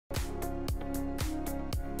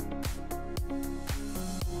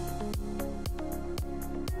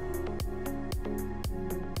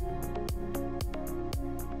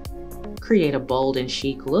Create a bold and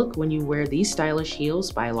chic look when you wear these stylish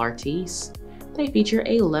heels by L'artiste. They feature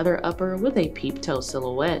a leather upper with a peep toe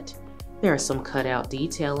silhouette. There is some cutout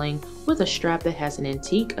detailing with a strap that has an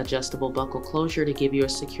antique adjustable buckle closure to give you a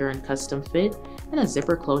secure and custom fit, and a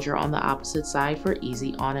zipper closure on the opposite side for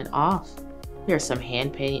easy on and off. There are some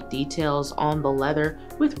hand-painted details on the leather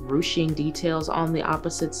with ruching details on the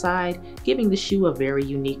opposite side, giving the shoe a very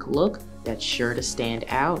unique look that's sure to stand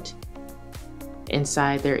out.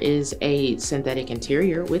 Inside there is a synthetic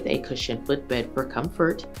interior with a cushioned footbed for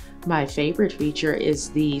comfort. My favorite feature is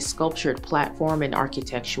the sculptured platform and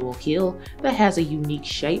architectural heel that has a unique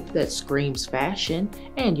shape that screams fashion,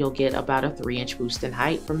 and you'll get about a 3-inch boost in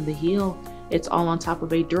height from the heel. It's all on top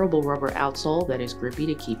of a durable rubber outsole that is grippy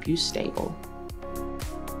to keep you stable.